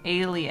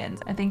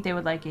 Aliens. I think they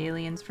would like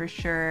aliens for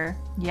sure.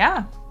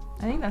 Yeah,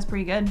 I think that's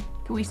pretty good.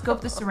 Can we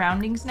scope the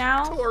surroundings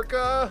now?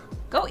 Torka.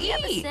 Go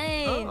eat.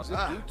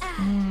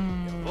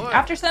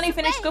 After Sunny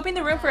finished scoping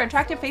the room for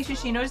attractive faces,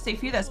 she noticed a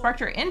few that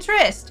sparked her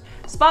interest.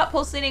 Spot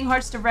pulsating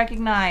hearts to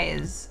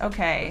recognize.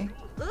 Okay.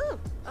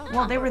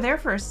 Well, they were there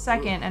for a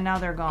second and now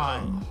they're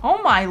gone.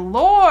 Oh my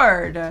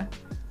lord!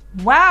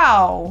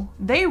 Wow,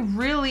 they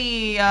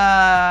really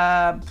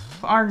are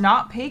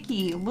not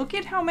picky. Look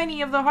at how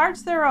many of the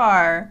hearts there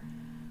are.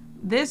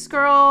 This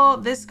girl,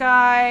 this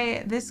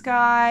guy, this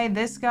guy,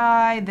 this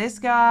guy, this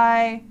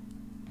guy,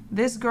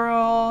 this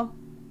girl,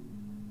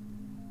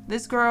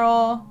 this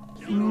girl.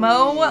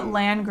 Mo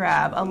land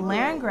grab. A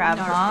land grab,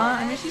 huh?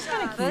 I mean, she's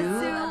kind of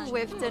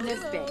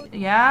cute.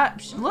 Yeah.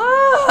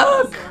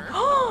 Look!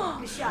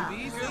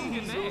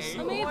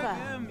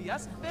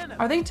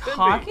 Are they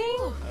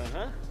talking?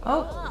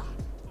 Oh.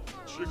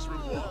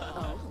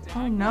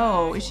 Oh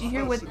no. Is she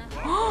here with...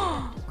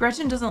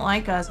 Gretchen doesn't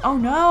like us. Oh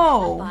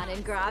no.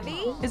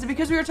 Is it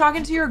because we were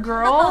talking to your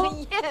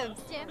girl?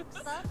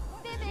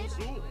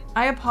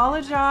 I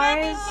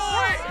apologize.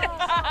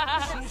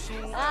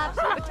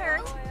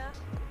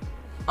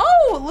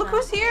 Oh, look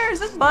who's here. Is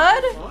this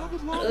Bud?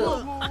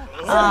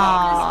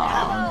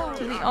 Aww.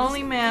 To the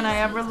only man I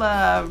ever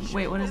loved.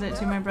 Wait, what is it?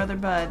 To my brother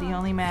Bud, the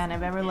only man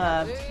I've ever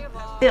loved.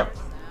 Bill.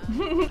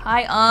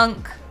 Hi,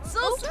 Unc.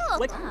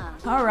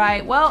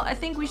 Alright, well, I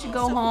think we should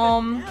go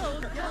home.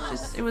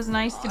 It was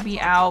nice to be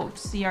out,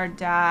 see our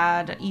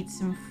dad, eat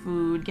some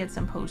food, get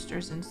some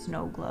posters and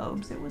snow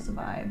globes. It was a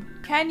vibe.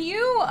 Can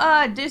you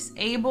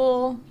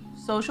disable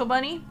Social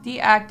Bunny?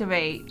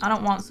 Deactivate. I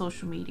don't want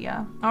social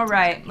media.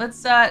 Alright, let's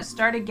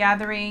start a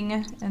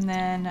gathering and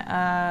then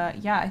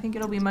yeah, I think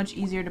it'll be much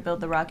easier to build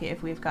the rocket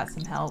if we've got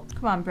some help.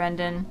 Come on,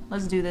 Brendan.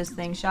 Let's do this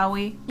thing, shall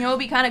we? You know, it would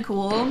be kind of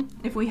cool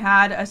if we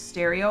had a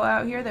stereo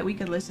out here that we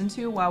could listen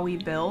to while we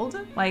build.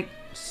 Like,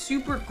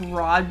 super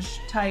garage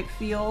type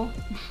feel.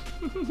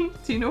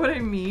 Do you know what I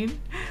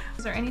mean?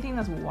 Is there anything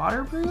that's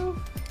waterproof?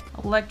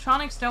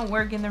 Electronics don't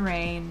work in the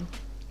rain.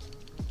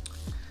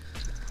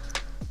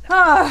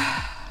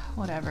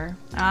 Whatever.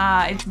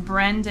 Ah, it's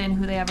Brendan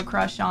who they have a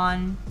crush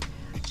on.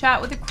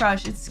 Chat with a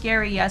crush. It's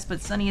scary, yes,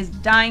 but Sunny is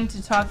dying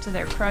to talk to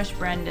their crush,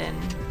 Brendan.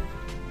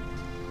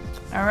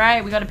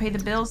 Alright, we gotta pay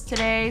the bills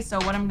today, so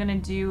what I'm gonna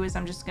do is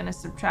I'm just gonna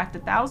subtract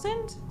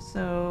 1,000.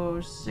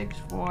 So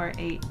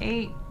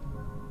 6,488.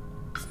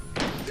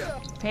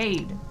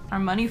 Paid. Our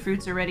money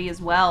fruits are ready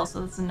as well,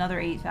 so that's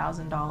another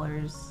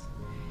 $8,000.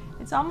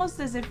 It's almost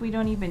as if we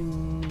don't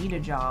even need a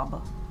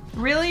job.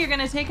 Really? You're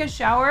gonna take a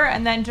shower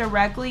and then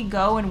directly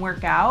go and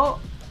work out?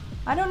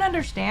 I don't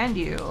understand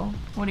you.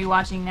 What are you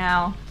watching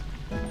now?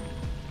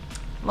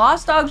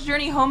 Lost Dog's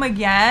Journey Home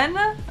again?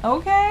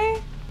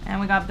 Okay. And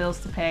we got bills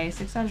to pay.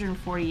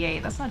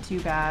 648. That's not too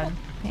bad.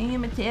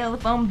 Paying my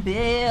telephone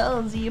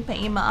bills. You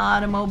pay my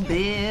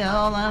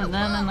automobile. Na,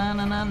 na, na,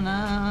 na, na,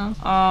 na.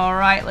 All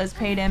right, let's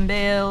pay them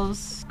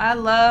bills. I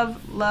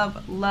love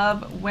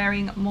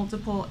wearing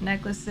multiple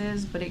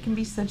necklaces, but it can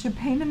be such a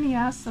pain in the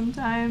ass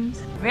sometimes.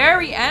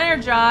 Very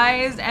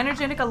energized.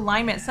 Energetic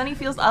alignment. Sunny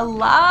feels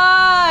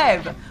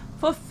alive.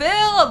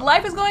 Fulfilled.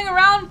 Life is going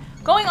on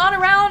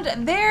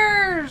around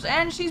theirs,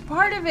 and she's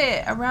part of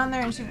it. Around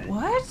there, and she,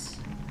 what?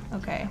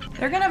 Okay.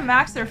 They're gonna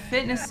max their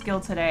fitness skill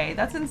today.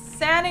 That's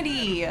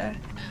insanity.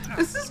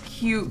 This is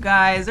cute,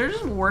 guys. They're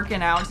just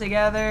working out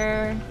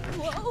together.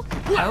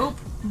 Nope.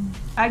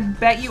 I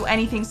bet you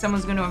anything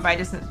someone's gonna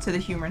invite us to the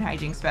Humor and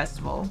Hijinks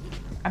Festival.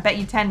 I bet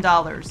you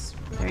 $10.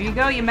 There you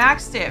go. You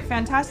maxed it.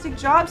 Fantastic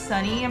job,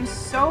 Sunny. I'm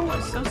so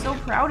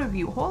proud of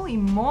you. Holy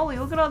moly.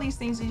 Look at all these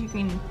things that you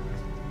can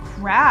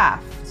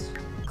craft.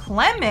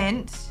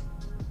 Clement?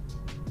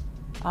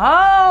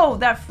 Oh,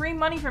 that free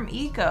money from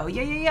Eco.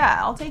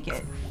 Yeah. I'll take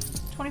it.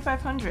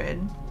 2,500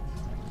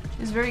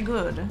 is very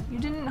good. You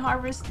didn't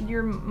harvest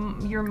your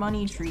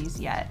money trees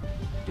yet.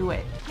 Do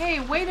it. Hey,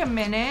 wait a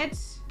minute.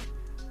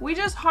 We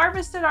just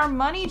harvested our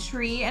money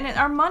tree and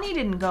our money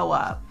didn't go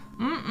up.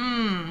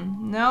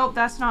 Nope,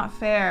 that's not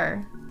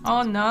fair.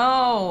 Oh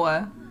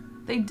no.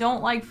 They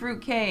don't like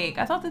fruitcake.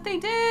 I thought that they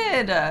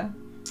did.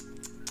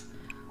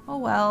 Oh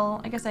well,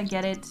 I guess I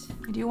get it.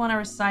 I do want to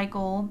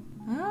recycle.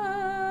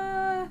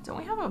 Don't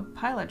we have a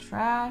pile of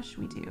trash?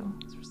 We do.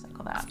 Let's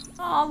recycle that.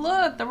 Oh,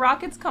 look, the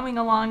rocket's coming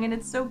along and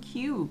it's so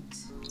cute.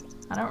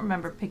 I don't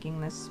remember picking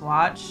this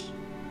swatch,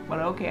 but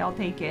okay, I'll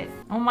take it.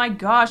 Oh my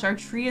gosh, our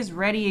tree is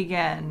ready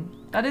again.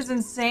 That is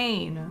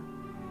insane.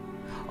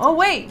 Oh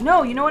wait,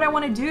 no, you know what I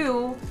want to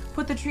do?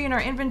 Put the tree in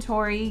our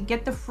inventory,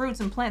 get the fruits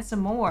and plant some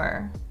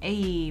more.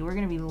 Hey, we're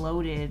gonna be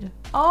loaded.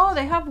 Oh,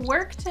 they have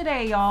work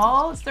today,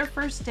 y'all. It's their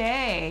first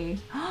day.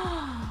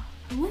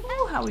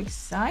 Ooh, how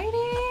exciting.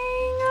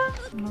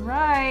 All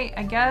right,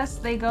 I guess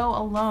they go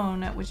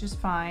alone, which is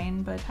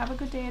fine, but have a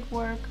good day at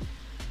work.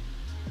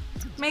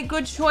 Make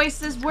good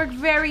choices, work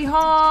very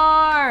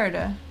hard.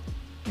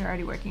 You're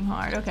already working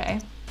hard, okay.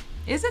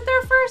 Is it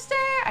their first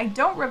day? I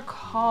don't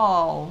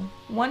recall.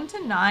 1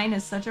 to 9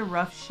 is such a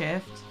rough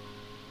shift.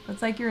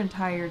 That's like your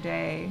entire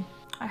day.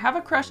 I have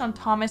a crush on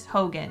Thomas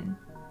Hogan.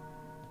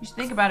 You should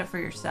think about it for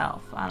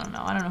yourself. I don't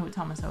know. I don't know who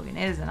Thomas Hogan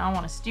is, and I don't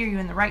want to steer you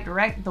in the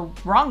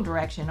wrong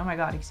direction. Oh my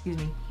God, excuse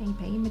me. Can you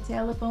pay my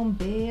telephone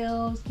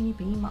bills? Can you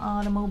pay my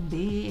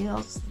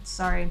automobiles?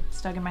 Sorry,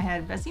 stuck in my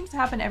head. That seems to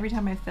happen every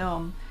time I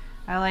film.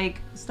 I like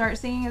start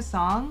singing a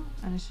song,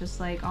 and it's just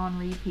like on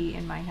repeat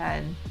in my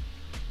head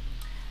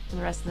for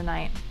the rest of the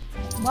night.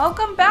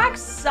 Welcome back,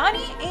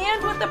 Sunny,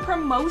 and with the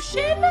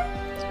promotion.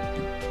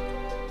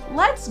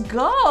 Let's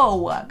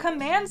go!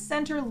 Command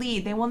Center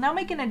Lead. They will now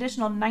make an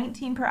additional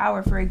 $19 per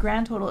hour for a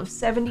grand total of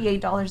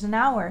 $78 an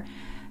hour.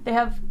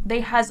 They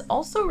has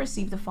also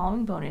received the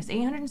following bonus: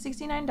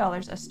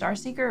 $869, a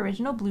Starseeker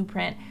original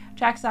blueprint,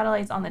 track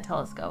satellites on the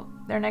telescope.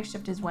 Their next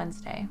shift is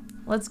Wednesday.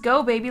 Let's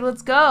go, baby,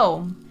 let's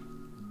go!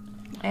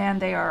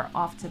 And they are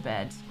off to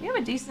bed. We have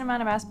a decent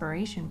amount of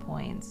aspiration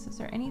points. Is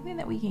there anything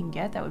that we can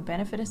get that would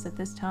benefit us at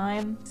this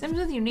time? Sims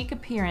with unique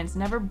appearance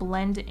never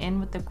blend in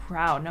with the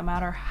crowd, no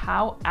matter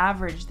how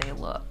average they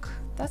look.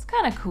 That's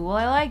kind of cool.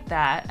 I like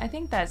that. I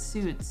think that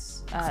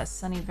suits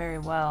Sunny very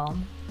well.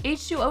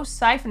 H2O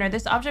Siphoner.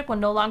 This object will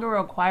no longer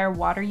require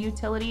water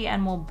utility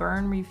and will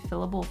burn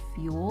refillable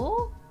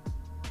fuel.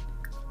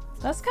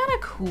 That's kind of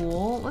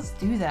cool. Let's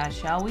do that,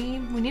 shall we?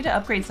 We need to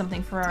upgrade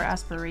something for our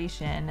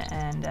aspiration,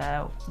 and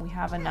we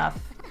have enough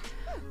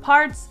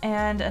parts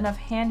and enough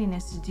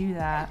handiness to do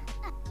that.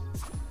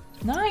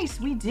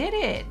 Nice, we did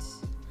it.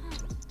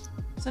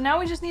 So now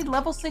we just need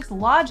level 6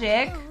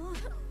 logic,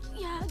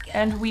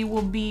 and we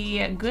will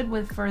be good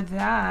with for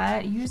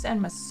that. Use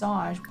and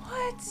massage.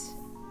 What?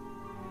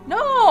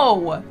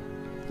 No!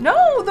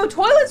 No, the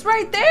toilet's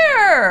right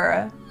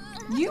there!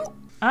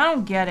 I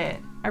don't get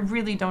it. I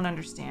really don't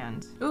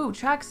understand. Ooh,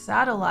 track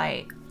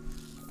satellite.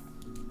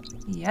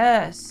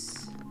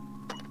 Yes.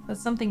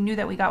 That's something new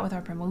that we got with our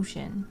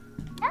promotion.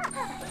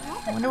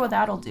 I wonder what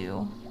that'll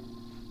do.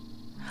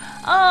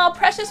 Oh,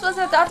 Precious was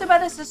adopted by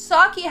the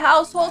Sasaki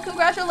household.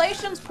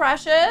 Congratulations,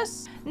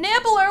 Precious.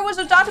 Nibbler was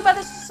adopted by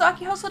the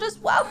Sasaki household as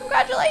well.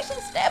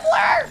 Congratulations,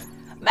 Nibbler.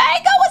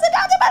 Mango was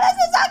adopted by the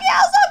Sasaki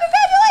household.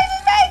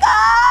 Congratulations,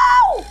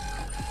 Mango.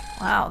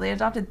 Wow, they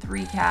adopted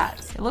 3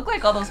 cats. It looked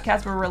like all those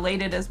cats were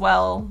related as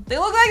well. They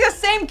look like the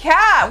same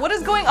cat. What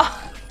is going on?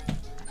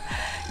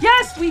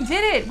 Yes, we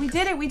did it. We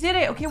did it. We did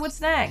it. Okay,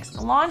 what's next?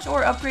 Launch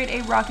or upgrade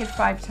a rocket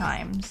 5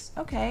 times.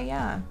 Okay,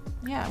 yeah.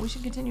 Yeah, we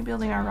should continue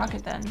building our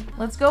rocket then.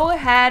 Let's go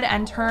ahead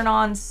and turn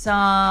on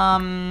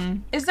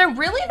some... Is there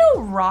really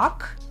no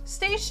rock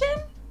station?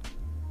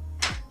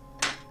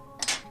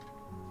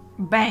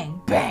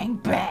 Bang, bang,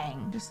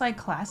 bang. Just like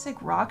classic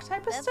rock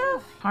type of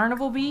stuff.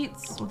 Carnival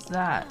beats. What's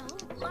that?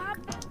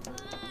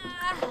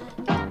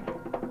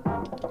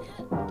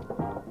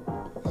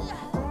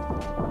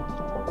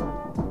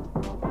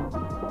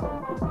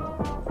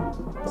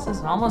 This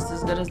is almost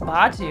as good as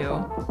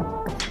Batu.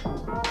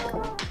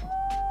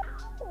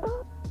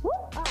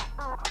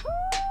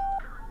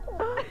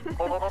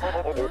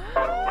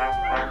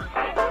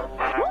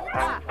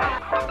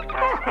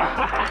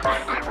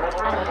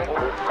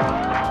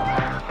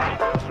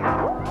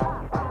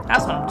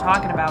 That's what I'm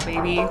talking about,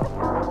 baby.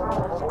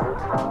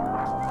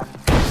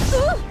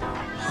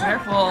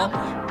 Careful.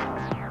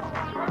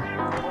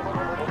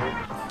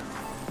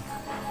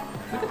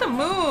 Look at the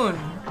moon.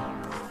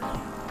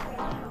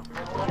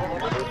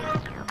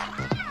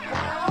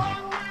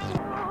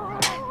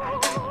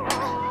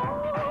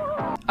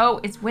 Oh,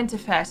 it's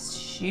Winterfest.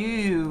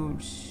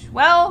 Shoot.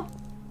 Well,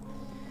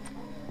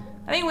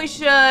 I think we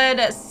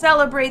should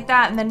celebrate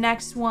that in the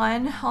next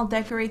one. I'll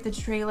decorate the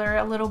trailer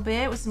a little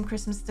bit with some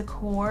Christmas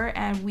decor,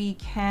 and we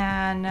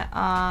can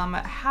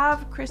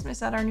have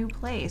Christmas at our new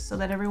place so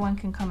that everyone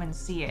can come and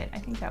see it. I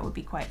think that would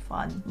be quite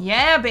fun.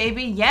 Yeah,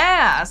 baby,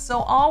 yeah. So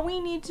all we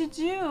need to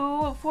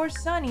do for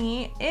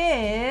Sunny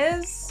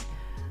is...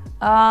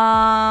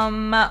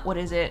 what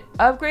is it?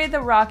 Upgrade the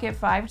rocket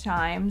 5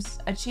 times,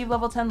 achieve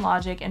level 10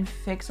 logic, and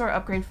fix or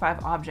upgrade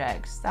 5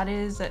 objects. That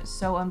is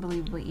so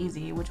unbelievably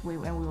easy, and we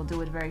will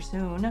do it very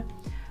soon.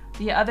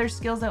 The other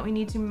skills that we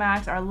need to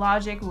max are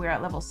logic. We're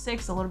at level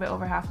 6, a little bit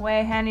over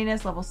halfway.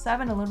 Handiness, level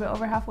 7, a little bit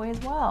over halfway as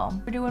well.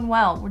 We're doing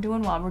well. We're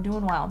doing well. We're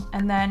doing well.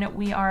 And then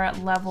we are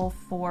at level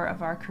 4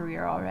 of our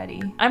career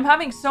already. I'm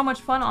having so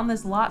much fun on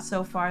this lot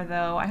so far,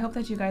 though. I hope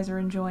that you guys are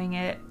enjoying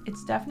it.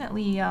 It's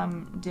definitely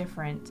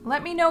different.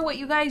 Let me know what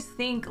you guys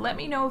think. Let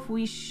me know if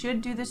we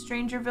should do the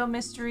Strangerville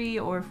mystery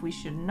or if we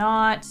should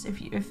not.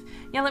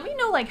 Yeah, let me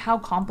know like how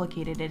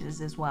complicated it is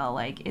as well.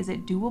 Like, is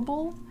it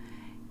doable?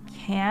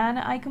 Can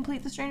I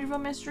complete the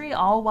Strangerville mystery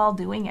all while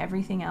doing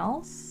everything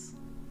else?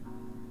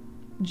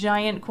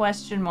 Giant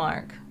question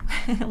mark.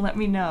 Let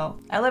me know.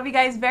 I love you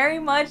guys very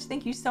much.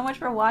 Thank you so much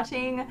for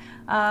watching.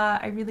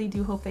 I really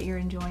do hope that you're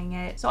enjoying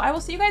it. So I will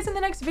see you guys in the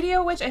next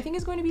video, which I think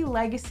is going to be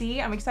Legacy.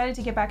 I'm excited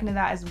to get back into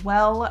that as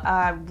well.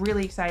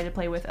 Really excited to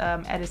play with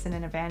Edison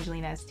and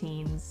Evangeline as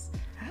teens.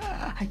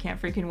 I can't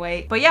freaking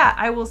wait. But yeah,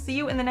 I will see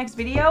you in the next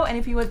video. And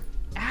if you would...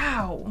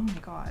 Ow! Oh my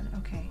god.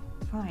 Okay,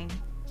 fine.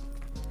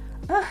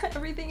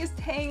 Everything is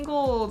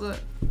tangled.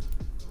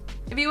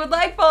 If you would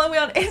like, follow me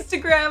on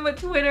Instagram,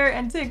 Twitter,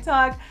 and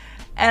TikTok,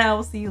 and I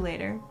will see you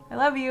later. I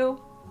love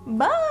you.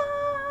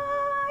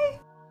 Bye!